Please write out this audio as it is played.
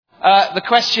the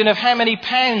question of how many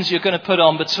pounds you're going to put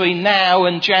on between now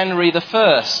and January the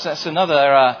 1st. That's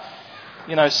another,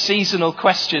 seasonal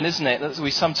question, isn't it, that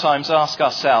we sometimes ask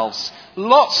ourselves.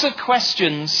 Lots of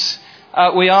questions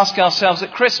we ask ourselves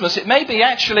at Christmas. It may be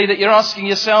actually that you're asking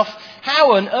yourself,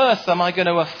 how on earth am I going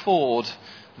to afford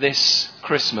this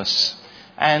Christmas?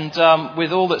 And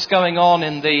with all that's going on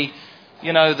in the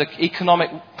economic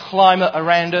climate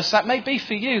around us, that may be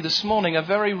for you this morning a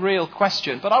very real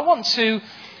question. But I want to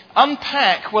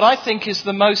unpack what I think is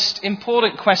the most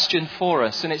important question for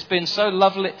us. And it's been so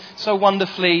lovely, so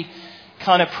wonderfully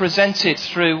kind of presented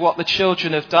through what the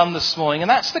children have done this morning. And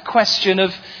that's the question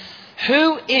of,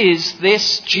 who is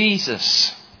this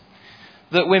Jesus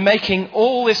that we're making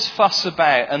all this fuss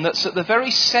about, and that's at the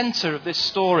very centre of this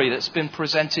story that's been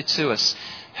presented to us?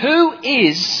 Who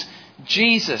is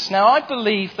Jesus? Now, I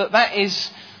believe that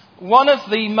is one of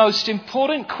the most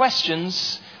important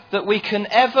questions that we can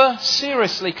ever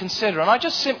seriously consider. And I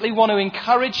just simply want to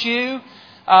encourage you.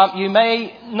 You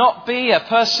may not be a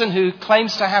person who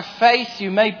claims to have faith.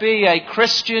 You may be a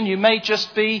Christian. You may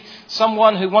just be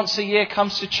someone who once a year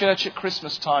comes to church at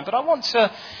Christmas time. But I want to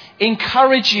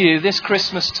encourage you this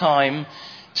Christmas time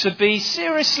to be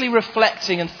seriously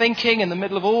reflecting and thinking in the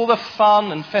middle of all the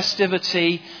fun and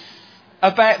festivity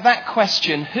about that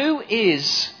question. Who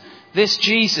is this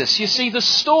Jesus? You see, the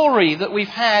story that we've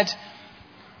had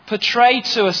portrayed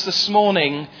to us this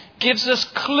morning gives us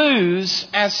clues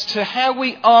as to how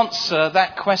we answer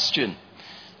that question.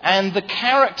 And the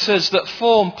characters that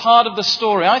form part of the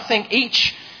story, I think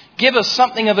each give us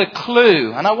something of a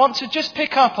clue. And I want to just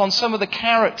pick up on some of the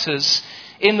characters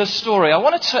in the story. I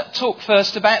want to talk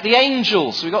first about the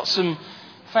angels. We've got some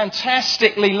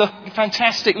fantastic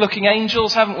looking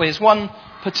angels, haven't we? There's one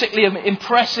particularly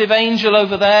impressive angel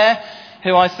over there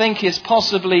who I think is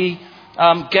possibly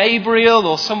Gabriel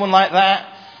or someone like that.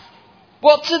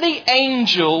 What do the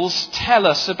angels tell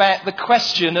us about the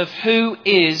question of who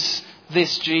is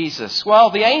this Jesus? Well,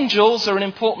 the angels are an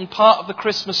important part of the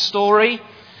Christmas story,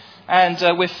 and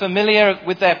we're familiar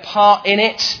with their part in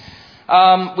it.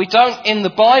 We don't, in the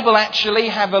Bible, actually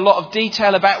have a lot of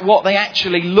detail about what they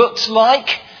actually looked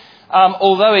like,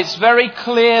 although it's very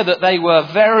clear that they were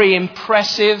very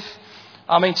impressive.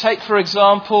 I mean, take, for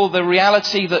example, the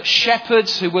reality that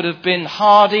shepherds who would have been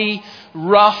hardy,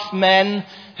 rough men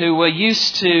who were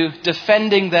used to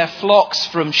defending their flocks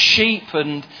from sheep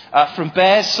and from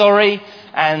bears,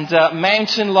 and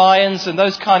mountain lions and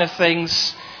those kind of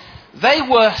things, they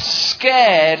were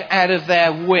scared out of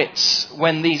their wits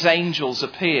when these angels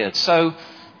appeared. So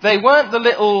they weren't the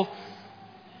little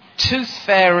tooth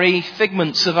fairy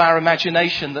figments of our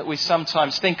imagination that we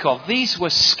sometimes think of. These were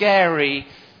scary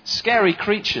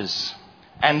creatures,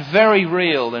 and very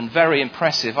real and very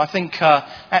impressive. I think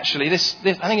actually I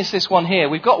think it's this one here.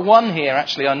 We've got one here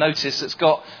actually, I noticed, that's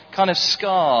got kind of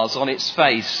scars on its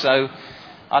face. So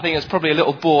I think it's probably a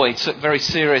little boy took very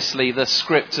seriously the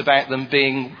script about them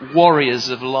being warriors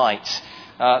of light.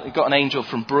 We've got an angel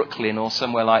from Brooklyn or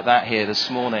somewhere like that here this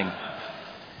morning.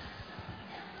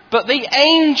 But the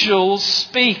angels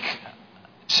speak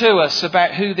to us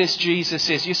about who this Jesus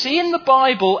is. You see, in the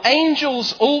Bible,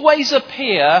 angels always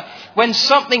appear when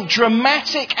something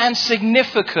dramatic and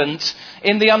significant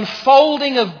in the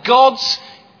unfolding of God's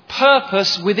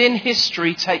purpose within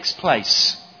history takes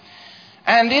place.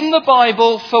 And in the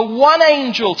Bible, for one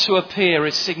angel to appear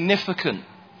is significant.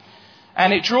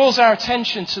 And it draws our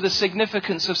attention to the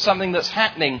significance of something that's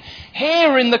happening.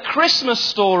 Here in the Christmas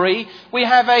story, we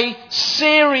have a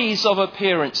series of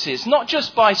appearances, not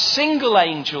just by single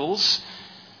angels,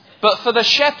 but for the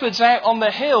shepherds out on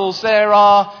the hills, there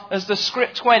are, as the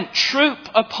script went, troop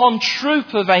upon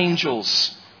troop of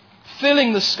angels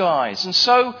filling the skies. And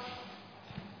so,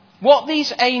 what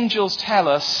these angels tell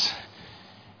us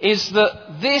is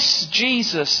that this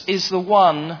Jesus is the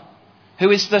one who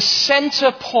is the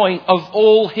centre point of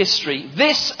all history.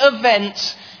 This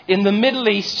event in the Middle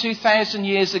East 2,000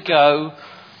 years ago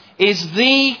is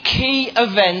the key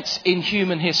event in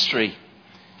human history.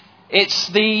 It's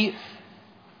the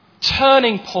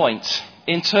turning point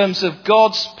in terms of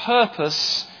God's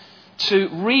purpose to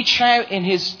reach out in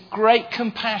his great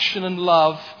compassion and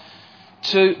love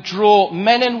to draw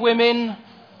men and women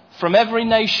from every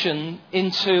nation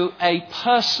into a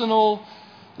personal,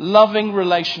 loving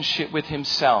relationship with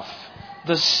himself.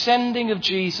 The sending of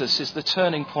Jesus is the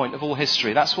turning point of all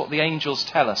history. That's what the angels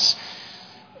tell us.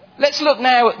 Let's look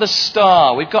now at the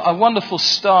star. We've got a wonderful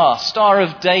star, Star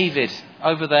of David,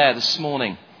 over there this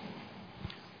morning.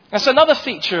 That's another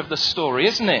feature of the story,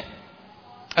 isn't it?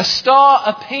 A star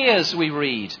appears, we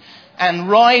read, and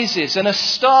rises, and a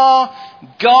star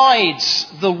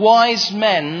guides the wise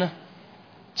men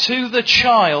to the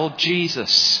child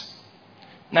Jesus.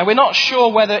 Now, we're not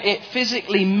sure whether it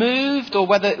physically moved or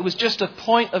whether it was just a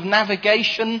point of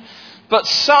navigation, but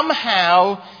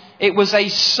somehow it was a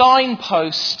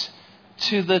signpost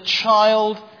to the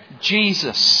child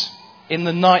Jesus in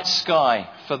the night sky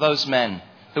for those men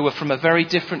who were from a very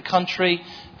different country,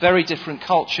 very different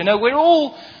culture. Now, we're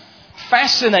all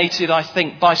fascinated, I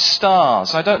think, by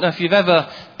stars. I don't know if you've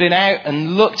ever been out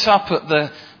and looked up at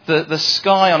the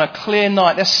sky on a clear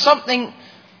night. There's something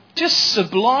just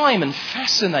sublime and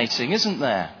fascinating, isn't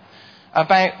there,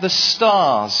 about the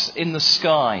stars in the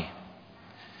sky.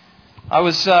 I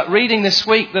was reading this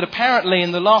week that apparently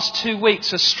in the last 2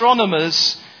 weeks,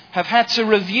 astronomers have had to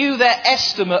review their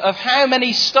estimate of how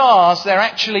many stars there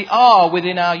actually are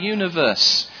within our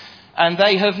universe. And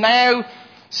they have now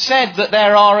said that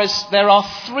there are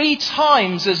 3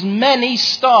 times as many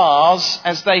stars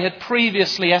as they had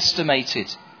previously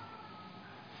estimated.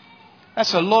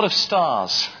 That's a lot of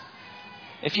stars.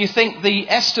 If you think the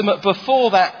estimate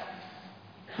before that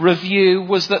review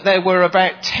was that there were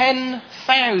about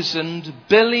 10,000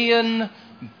 billion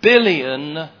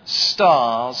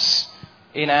stars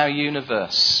in our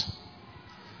universe.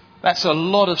 That's a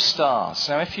lot of stars.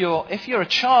 Now, if you're a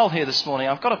child here this morning,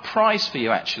 I've got a prize for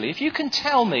you actually. If you can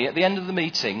tell me at the end of the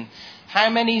meeting how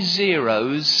many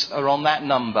zeros are on that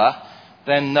number,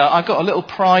 then I've got a little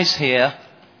prize here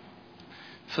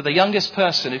for the youngest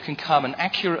person who can come and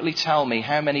accurately tell me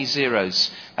how many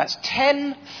zeros. That's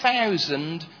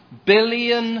 10,000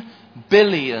 billion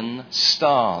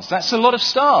stars. That's a lot of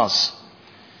stars.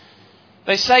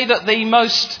 They say that the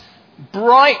most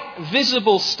bright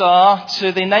visible star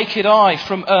to the naked eye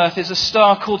from Earth is a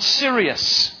star called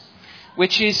Sirius,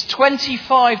 which is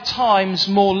 25 times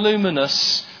more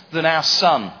luminous than our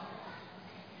sun.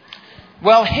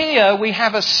 Well, here we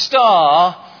have a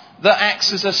star that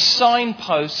acts as a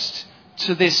signpost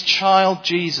to this child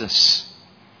Jesus.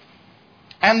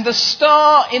 And the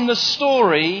star in the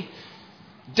story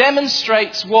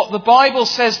demonstrates what the Bible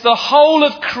says the whole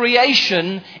of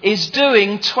creation is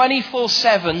doing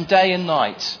 24/7, day and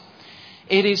night.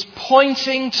 It is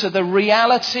pointing to the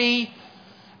reality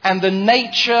and the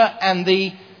nature and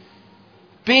the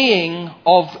being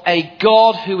of a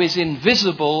God who is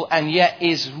invisible and yet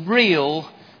is real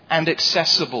and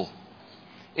accessible.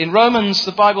 In Romans,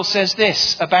 the Bible says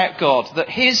this about God, that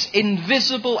his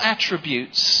invisible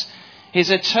attributes, his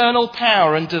eternal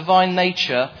power and divine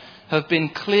nature have been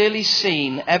clearly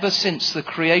seen ever since the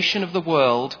creation of the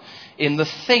world in the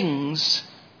things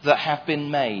that have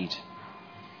been made.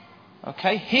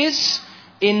 Okay? His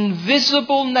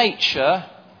invisible nature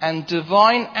and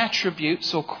divine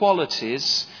attributes or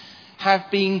qualities have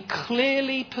been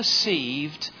clearly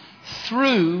perceived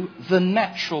through the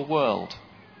natural world.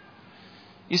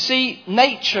 You see,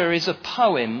 nature is a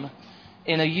poem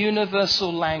in a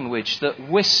universal language that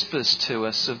whispers to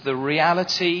us of the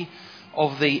reality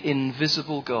of the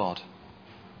invisible God.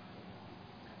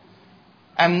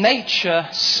 And nature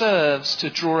serves to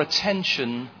draw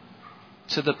attention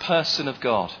to the person of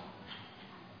God.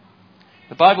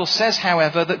 The Bible says,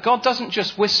 however, that God doesn't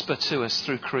just whisper to us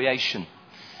through creation,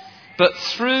 but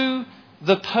through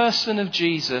the person of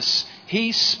Jesus,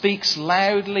 he speaks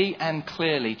loudly and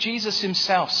clearly. Jesus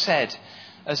himself said,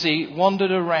 as he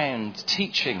wandered around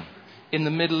teaching in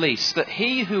the Middle East, that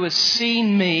he who has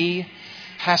seen me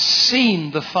has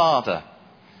seen the Father.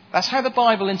 That's how the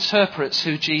Bible interprets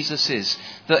who Jesus is,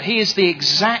 that he is the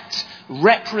exact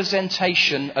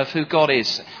representation of who God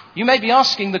is. You may be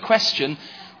asking the question,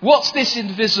 what's this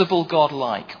invisible God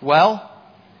like? Well,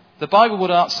 the Bible would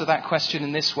answer that question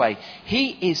in this way.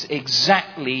 He is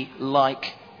exactly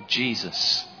like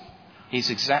Jesus. He's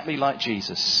exactly like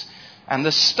Jesus. And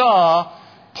the star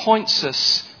points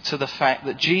us to the fact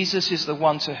that Jesus is the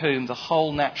one to whom the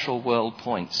whole natural world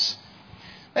points.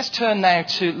 Let's turn now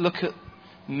to look at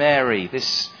Mary,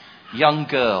 this young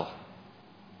girl.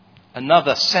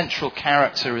 Another central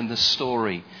character in the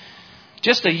story.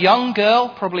 Just a young girl,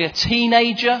 probably a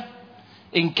teenager,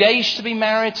 engaged to be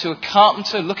married to a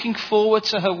carpenter, looking forward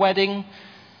to her wedding,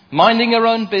 minding her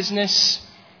own business,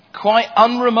 quite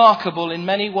unremarkable in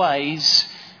many ways,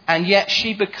 and yet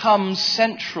she becomes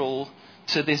central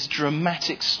to this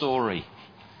dramatic story.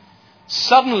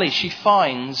 Suddenly she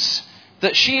finds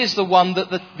that she is the one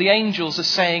that the angels are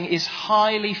saying is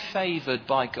highly favoured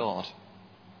by God.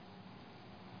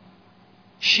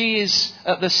 She is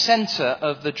at the centre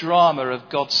of the drama of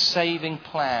God's saving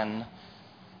plan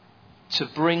to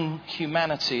bring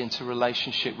humanity into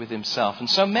relationship with himself. And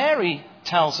so Mary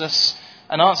tells us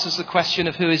and answers the question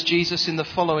of who is Jesus in the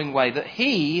following way, that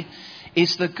he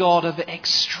is the God of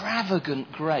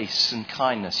extravagant grace and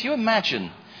kindness. You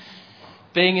imagine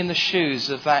being in the shoes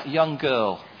of that young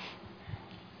girl.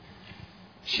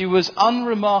 She was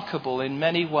unremarkable in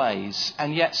many ways,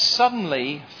 and yet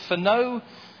suddenly, for no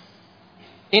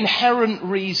inherent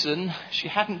reason, she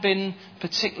hadn't been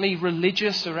particularly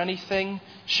religious or anything,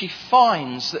 she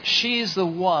finds that she is the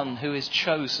one who is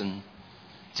chosen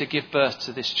to give birth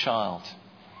to this child.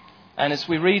 And as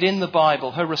we read in the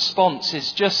Bible, her response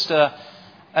is just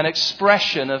an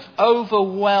expression of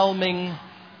overwhelming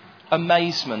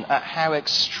amazement at how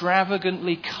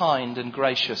extravagantly kind and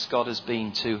gracious God has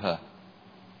been to her.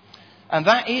 And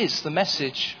that is the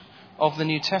message of the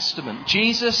New Testament.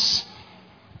 Jesus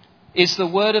is the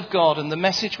Word of God, and the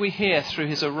message we hear through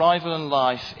his arrival and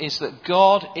life is that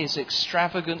God is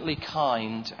extravagantly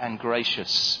kind and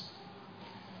gracious.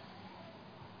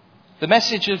 The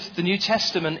message of the New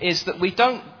Testament is that we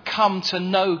don't come to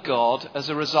know God as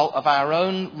a result of our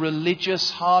own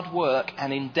religious hard work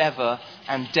and endeavour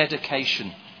and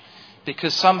dedication,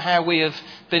 because somehow we have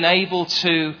been able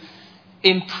to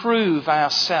improve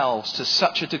ourselves to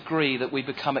such a degree that we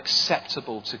become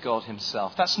acceptable to God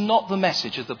himself. That's not the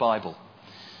message of the Bible.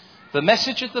 The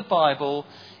message of the Bible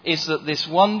is that this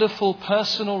wonderful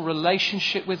personal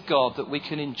relationship with God that we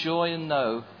can enjoy and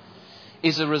know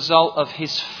is a result of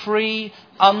his free,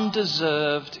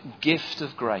 undeserved gift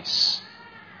of grace.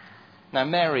 Now,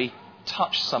 Mary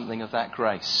touched something of that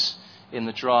grace in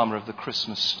the drama of the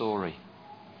Christmas story.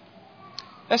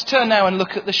 Let's turn now and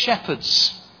look at the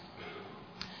shepherds.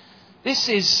 This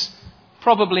is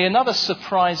probably another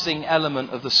surprising element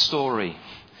of the story.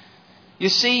 You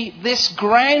see, this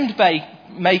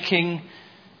groundbreaking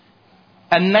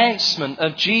announcement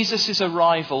of Jesus'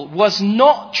 arrival was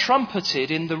not trumpeted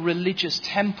in the religious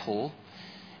temple.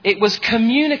 It was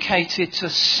communicated to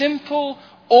simple,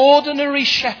 ordinary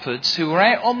shepherds who were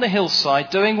out on the hillside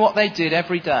doing what they did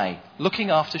every day, looking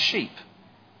after sheep.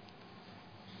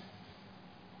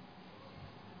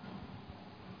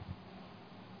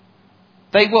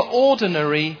 They were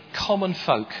ordinary, common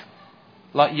folk,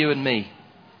 like you and me.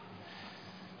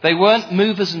 They weren't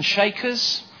movers and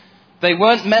shakers. They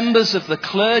weren't members of the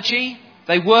clergy.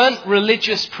 They weren't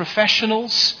religious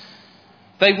professionals.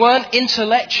 They weren't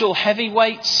intellectual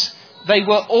heavyweights. They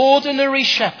were ordinary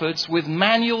shepherds with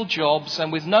manual jobs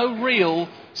and with no real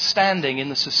standing in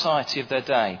the society of their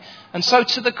day. And so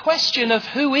to the question of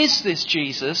who is this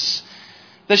Jesus,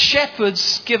 the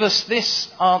shepherds give us this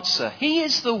answer. He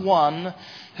is the one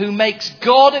who makes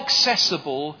God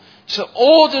accessible to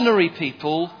ordinary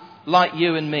people like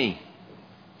you and me.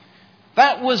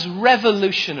 That was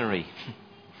revolutionary.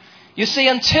 You see,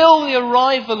 until the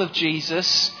arrival of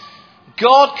Jesus,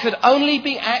 God could only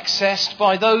be accessed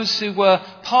by those who were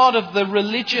part of the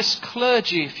religious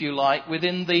clergy, if you like,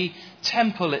 within the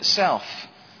temple itself,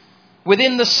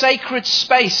 within the sacred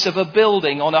space of a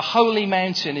building on a holy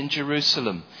mountain in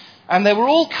Jerusalem. And there were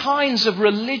all kinds of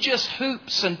religious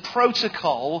hoops and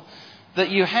protocol that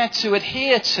you had to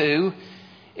adhere to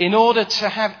in order to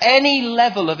have any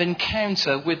level of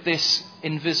encounter with this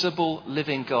invisible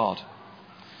living God.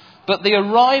 But the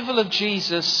arrival of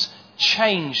Jesus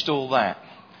changed all that.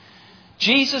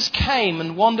 Jesus came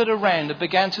and wandered around and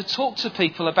began to talk to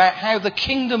people about how the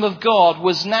kingdom of God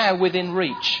was now within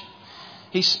reach.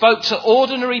 He spoke to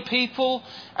ordinary people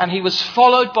and he was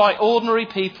followed by ordinary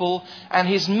people, and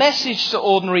his message to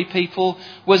ordinary people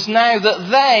was now that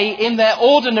they, in their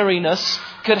ordinariness,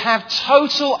 could have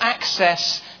total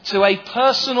access to a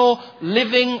personal,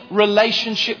 living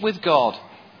relationship with God.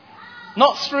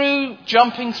 Not through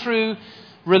jumping through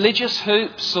religious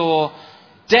hoops or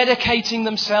dedicating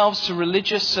themselves to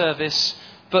religious service,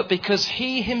 but because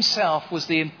he himself was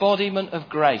the embodiment of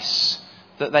grace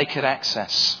that they could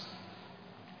access.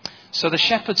 So the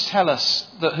shepherds tell us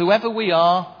that whoever we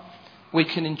are, we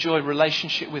can enjoy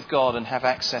relationship with God and have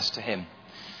access to him.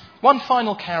 One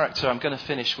final character I'm going to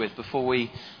finish with before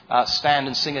we stand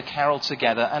and sing a carol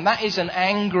together, and that is an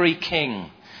angry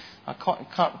king. I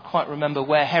can't quite remember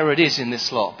where Herod is in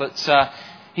this lot, but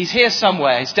he's here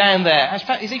somewhere. He's down there. In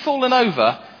fact, is he fallen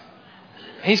over?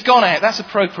 He's gone out. That's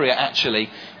appropriate, actually,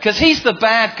 because he's the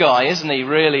bad guy, isn't he,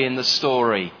 really, in the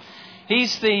story?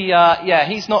 He's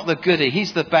he's not the goodie.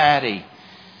 He's the baddie.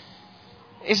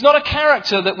 It's not a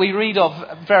character that we read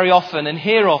of very often and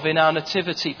hear of in our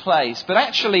nativity plays, but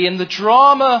actually in the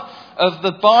drama of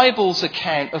the Bible's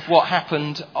account of what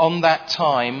happened on that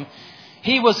time,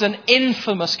 he was an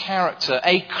infamous character,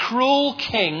 a cruel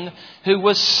king who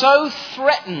was so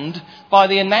threatened by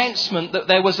the announcement that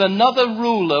there was another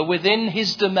ruler within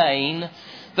his domain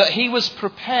that he was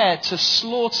prepared to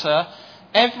slaughter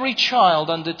every child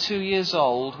under 2 years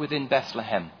old within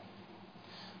Bethlehem.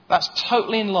 That's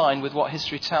totally in line with what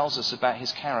history tells us about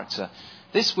his character.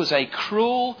 This was a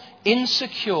cruel,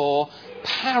 insecure,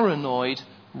 paranoid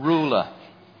ruler.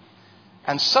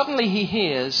 And suddenly he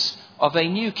hears of a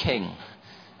new king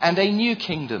and a new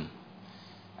kingdom.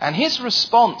 And his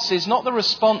response is not the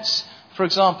response, for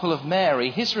example, of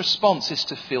Mary. His response is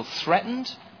to feel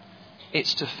threatened.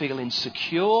 It's to feel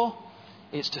insecure.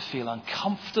 It's to feel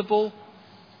uncomfortable.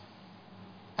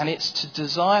 And it's to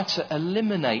desire to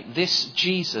eliminate this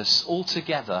Jesus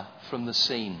altogether from the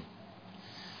scene.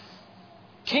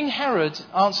 King Herod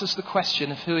answers the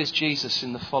question of who is Jesus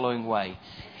in the following way.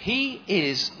 He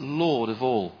is Lord of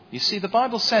all. You see, the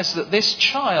Bible says that this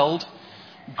child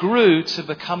grew to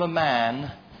become a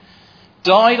man,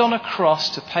 died on a cross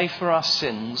to pay for our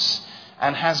sins,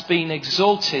 and has been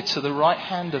exalted to the right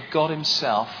hand of God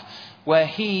himself, where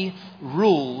he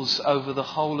rules over the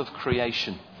whole of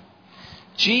creation.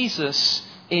 Jesus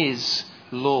is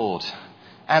Lord.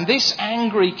 And this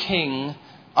angry king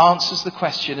answers the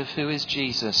question of who is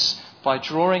Jesus by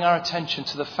drawing our attention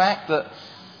to the fact that,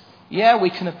 we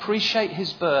can appreciate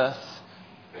his birth,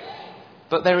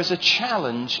 but there is a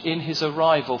challenge in his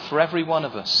arrival for every one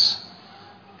of us.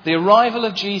 The arrival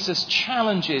of Jesus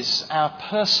challenges our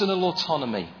personal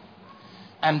autonomy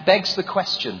and begs the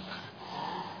question,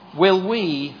 will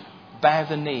we bow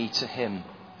the knee to him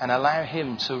and allow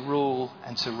him to rule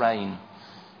and to reign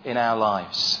in our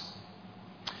lives?